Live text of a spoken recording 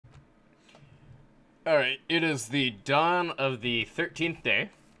Alright, it is the dawn of the 13th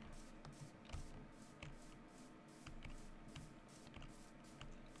day.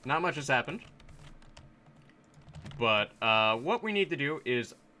 Not much has happened. But what we need to do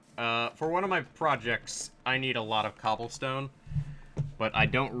is, for one of my projects, I need a lot of cobblestone. But I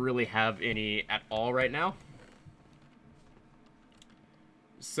don't really have any at all right now.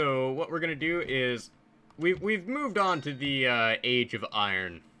 So what we're going to do is, we've moved on to the Age of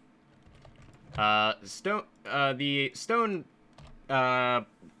Iron. The stone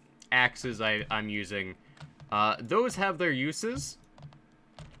axes I'm using, those have their uses.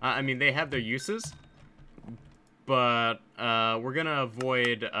 I mean, they have their uses, but we're gonna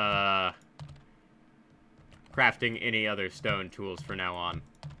avoid crafting any other stone tools for now on.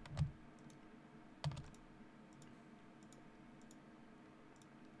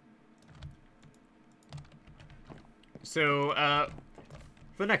 So,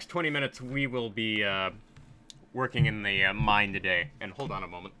 for the next 20 minutes, we will be working in the mine today. And hold on a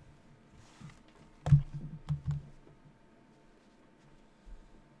moment.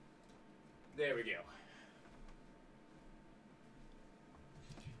 There we go.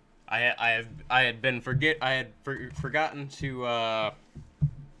 I had forgotten to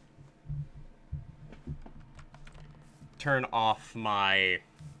turn off my,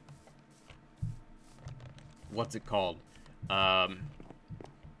 what's it called?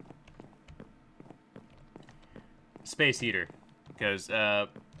 Space heater, because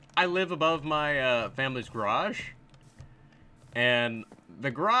I live above my family's garage, and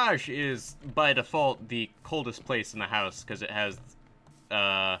the garage is by default the coldest place in the house because it has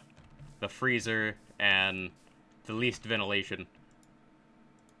the freezer and the least ventilation.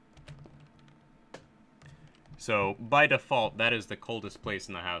 So by default, that is the coldest place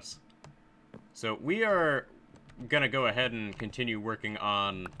in the house. So we are gonna go ahead and continue working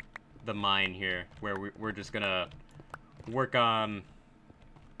on the mine here, where we're just gonna work on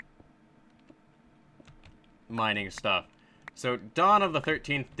mining stuff. So dawn of the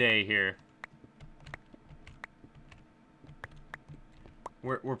 13th day here.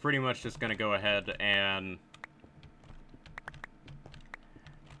 We're pretty much just gonna go ahead and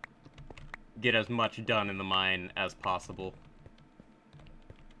get as much done in the mine as possible.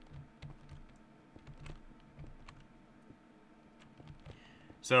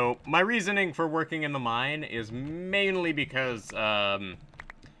 So, my reasoning for working in the mine is mainly because,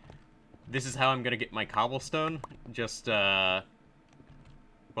 this is how I'm gonna get my cobblestone. Just, well,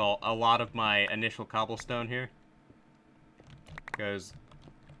 a lot of my initial cobblestone here. Because,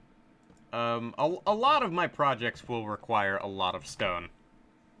 a lot of my projects will require a lot of stone.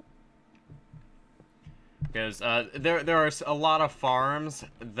 Because, there are a lot of farms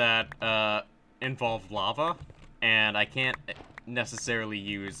that, involve lava, and I can't necessarily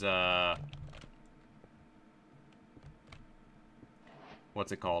use,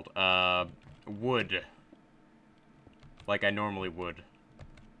 what's it called? Wood. Like I normally would.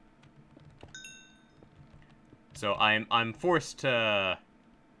 So I'm forced to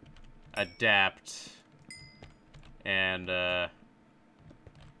adapt and,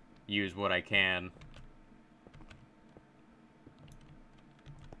 use what I can.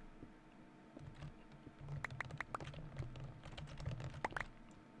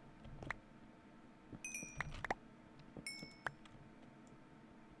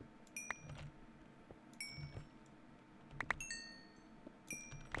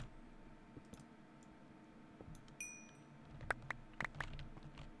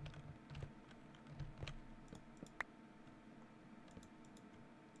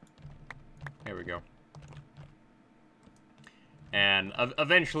 There we go. And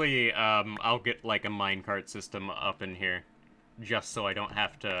eventually, I'll get, like, a minecart system up in here. Just so I don't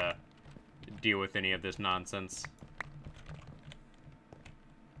have to deal with any of this nonsense.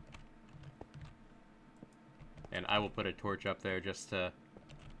 And I will put a torch up there just to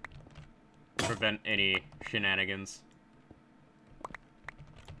prevent any shenanigans.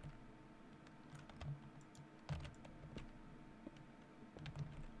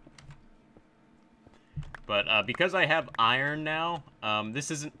 But because I have iron now, this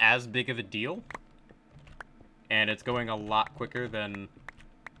isn't as big of a deal. And it's going a lot quicker than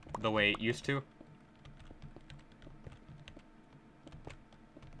the way it used to.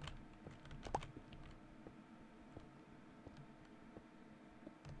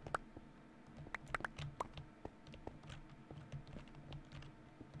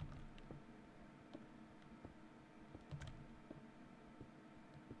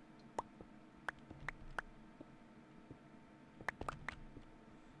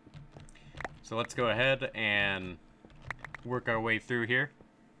 So let's go ahead and work our way through here.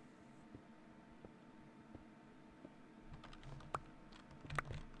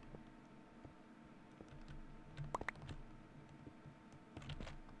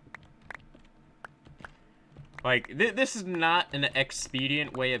 Like, this is not an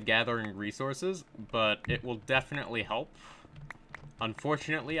expedient way of gathering resources, but it will definitely help.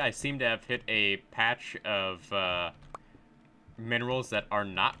 Unfortunately, I seem to have hit a patch of minerals that are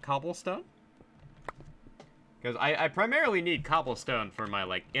not cobblestone. Because I primarily need cobblestone for my,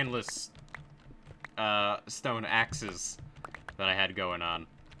 like, endless stone axes that I had going on.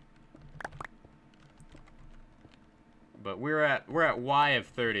 But we're at Y of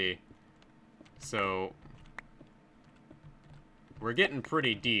 30, so we're getting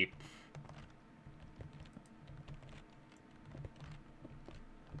pretty deep.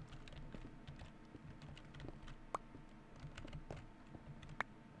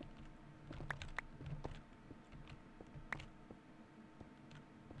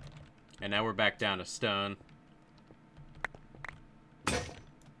 And now we're back down to stone.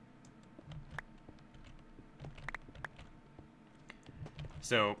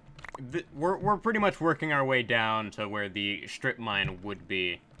 So, we're pretty much working our way down to where the strip mine would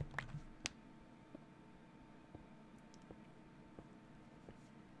be.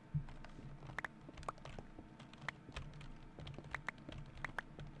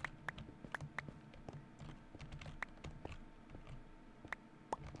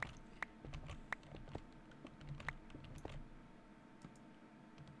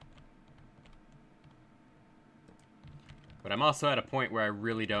 But I'm also at a point where I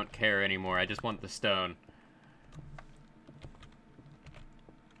really don't care anymore. I just want the stone.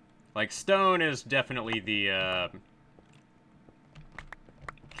 Like, stone is definitely the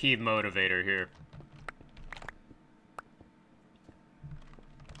key motivator here.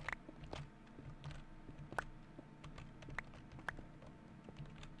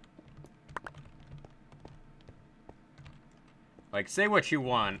 Like, say what you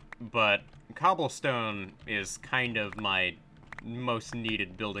want, but cobblestone is kind of my most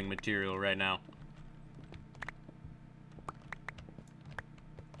needed building material right now.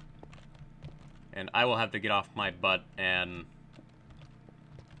 And I will have to get off my butt and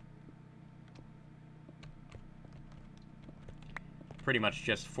pretty much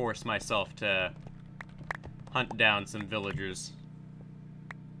just force myself to hunt down some villagers.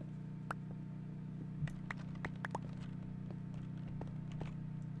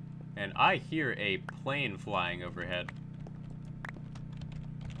 And I hear a plane flying overhead.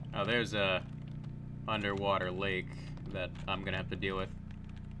 Oh, there's a underwater lake that I'm gonna have to deal with.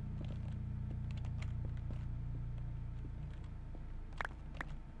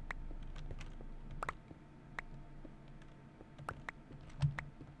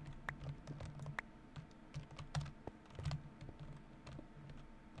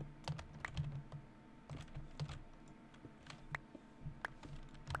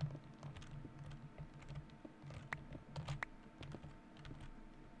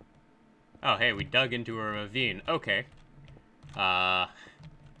 Oh, hey, we dug into a ravine. Okay.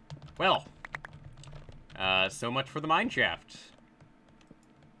 Well. So much for the mine shaft.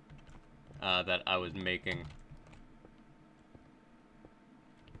 That I was making.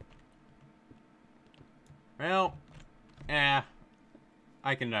 Well, I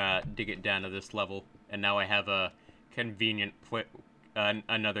can, dig it down to this level. And now I have a convenient,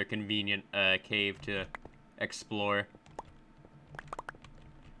 another convenient, cave to explore.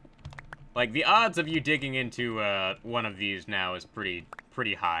 Like, the odds of you digging into, one of these now is pretty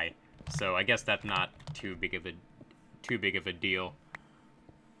high. So I guess that's not too big of a deal.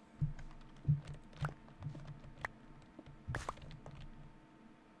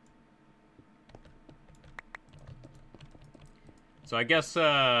 So I guess,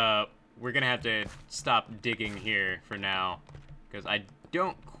 we're gonna have to stop digging here for now. Because I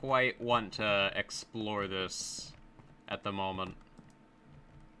don't quite want to explore this at the moment.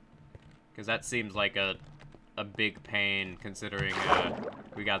 Because that seems like a big pain, considering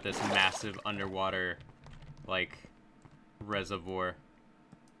we got this massive underwater, like, reservoir.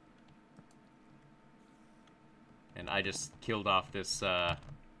 And I just killed off this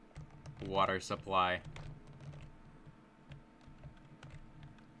water supply.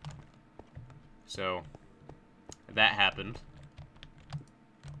 So, that happened.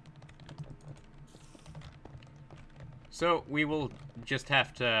 So, we will just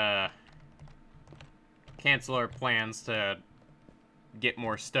have to cancel our plans to get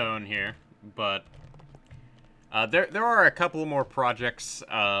more stone here, but there are a couple more projects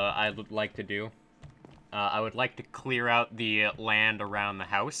I would like to do. I would like to clear out the land around the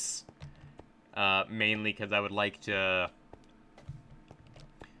house, mainly because I would like to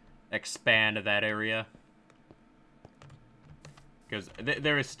expand that area, because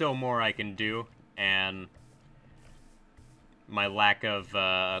there is still more I can do, and my lack of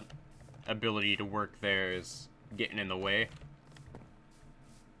ability to work there is getting in the way.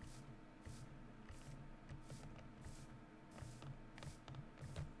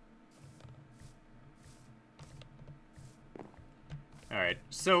 Alright,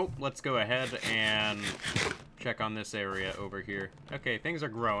 so let's go ahead and check on this area over here. Okay, things are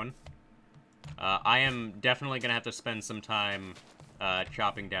growing. I am definitely going to have to spend some time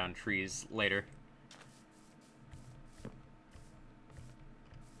chopping down trees later.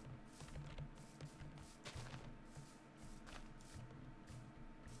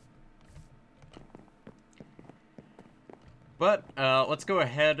 But let's go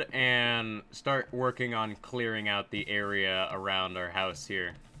ahead and start working on clearing out the area around our house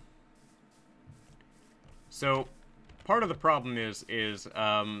here. So, part of the problem is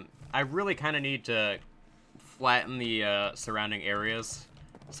I really kind of need to flatten the surrounding areas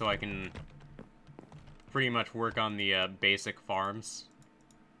so I can pretty much work on the basic farms.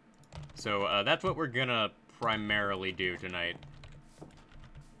 So that's what we're gonna primarily do tonight.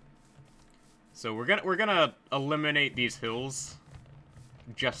 So we're gonna eliminate these hills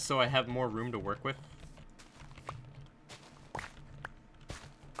just so I have more room to work with.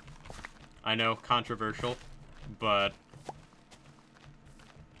 I know, controversial, but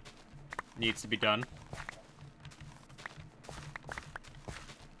needs to be done.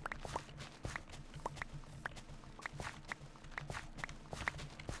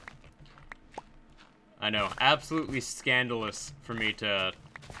 I know, absolutely scandalous for me to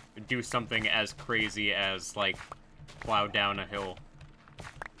do something as crazy as, like, plow down a hill.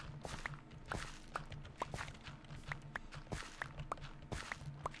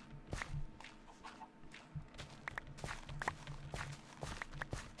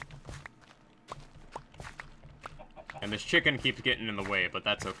 And this chicken keeps getting in the way, but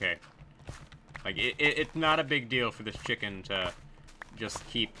that's okay. Like, it's not a big deal for this chicken to just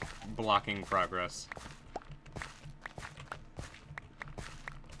keep blocking progress.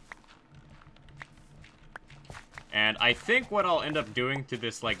 And I think what I'll end up doing to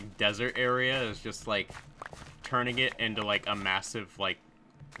this, like, desert area is just, like, turning it into, like, a massive, like,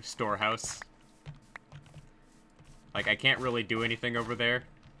 storehouse. Like, I can't really do anything over there,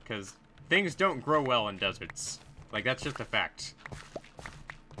 because things don't grow well in deserts. Like, that's just a fact.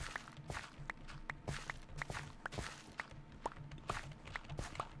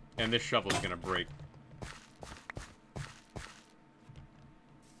 And this shovel's gonna break.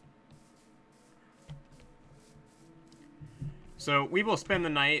 So, we will spend the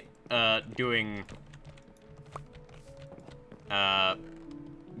night, doing,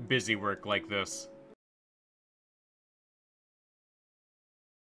 busy work like this.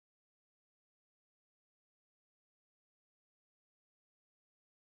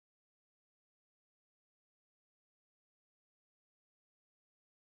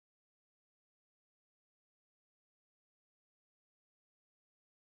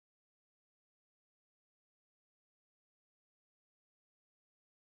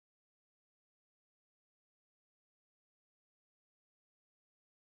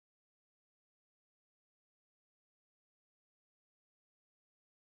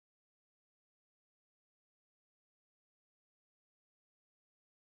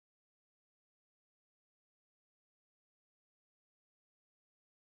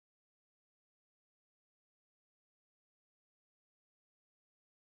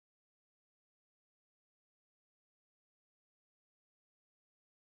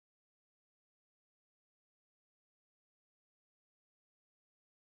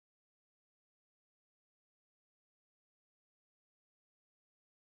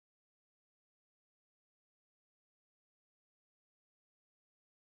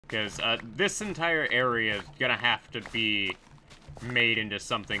 Because this entire area is gonna have to be made into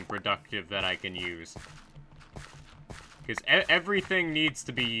something productive that I can use. Because everything needs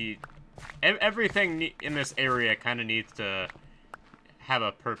to be... everything in this area kind of needs to have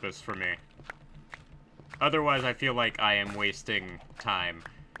a purpose for me. Otherwise, I feel like I am wasting time.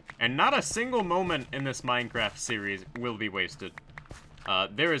 And not a single moment in this Minecraft series will be wasted.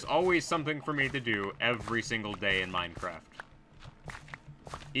 There is always something for me to do every single day in Minecraft.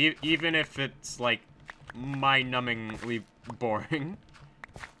 Even if it's, like, mind-numbingly boring,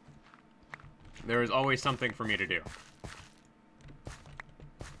 there is always something for me to do.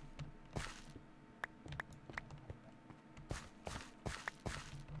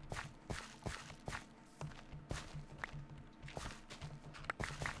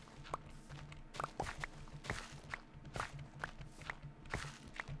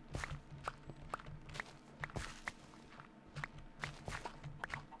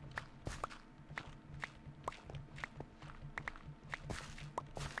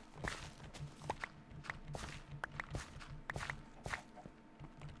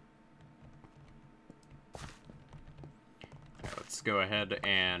 let's go ahead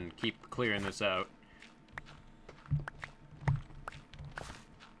and keep clearing this out.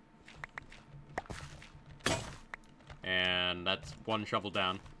 And that's one shovel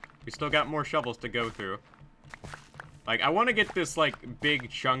down. We still got more shovels to go through. Like, I want to get this, like, big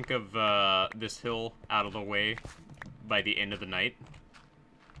chunk of, this hill out of the way by the end of the night.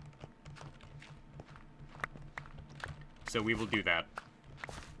 So we will do that.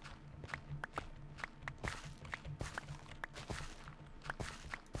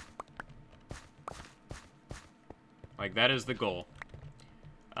 Like, that is the goal.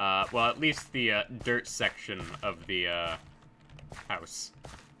 Well, at least the, dirt section of the, house.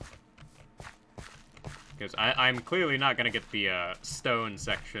 Because I'm clearly not gonna get the, stone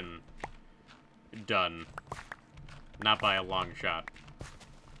section done. Not by a long shot.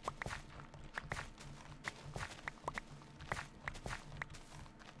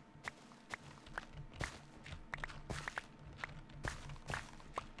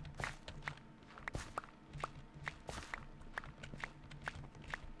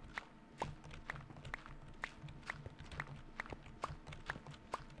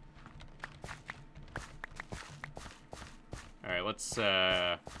 Alright, let's,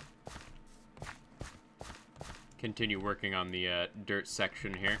 continue working on the, dirt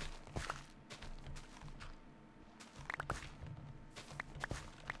section here.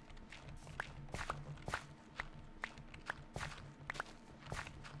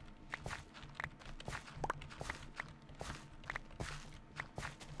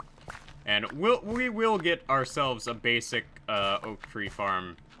 And we will get ourselves a basic, oak tree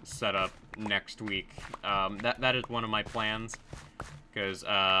farm set up next week. That is one of my plans. Because,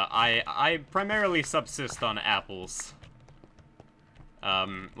 I primarily subsist on apples.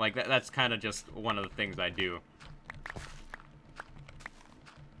 Like, that's kind of just one of the things I do.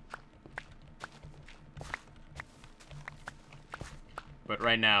 But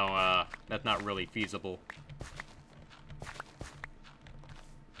right now, that's not really feasible.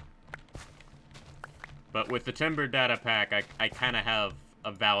 But with the timber data pack, I kind of have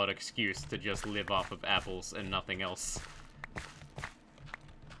a valid excuse to just live off of apples and nothing else.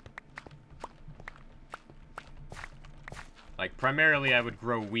 Like, primarily I would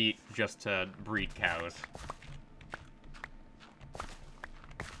grow wheat just to breed cows.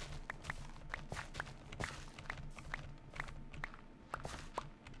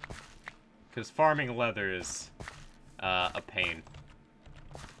 Because farming leather is, a pain.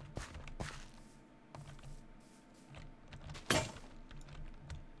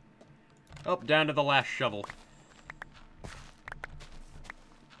 Oh, down to the last shovel.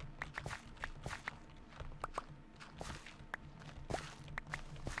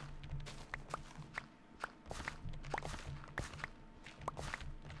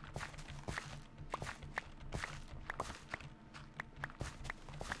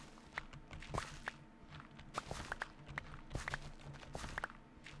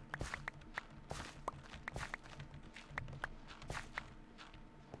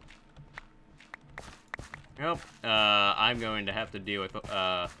 Well, I'm going to have to deal with,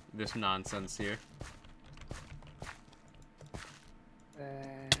 this nonsense here.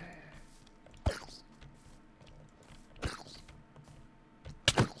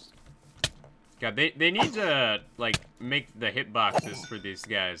 God, they need to, like, make the hitboxes for these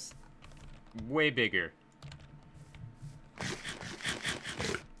guys way bigger.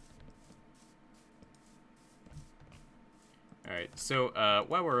 Alright, so,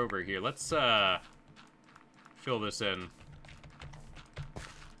 while we're over here, let's, fill this in.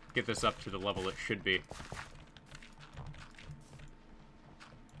 Get this up to the level it should be.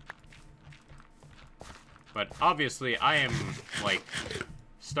 But obviously, I am, like,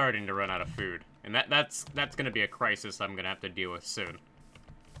 starting to run out of food. And that's gonna be a crisis I'm gonna have to deal with soon.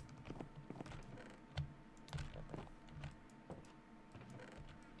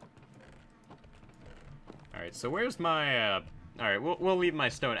 Alright, so where's my, Alright, we'll leave my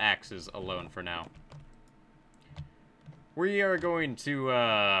stone axes alone for now. We are going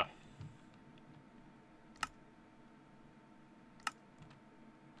to,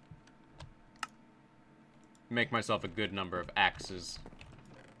 make myself a good number of axes.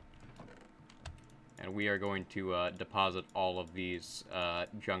 And we are going to, deposit all of these,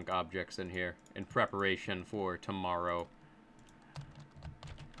 junk objects in here in preparation for tomorrow.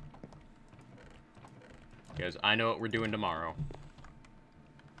 Because I know what we're doing tomorrow.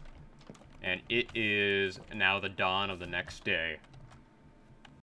 And it is now the dawn of the next day.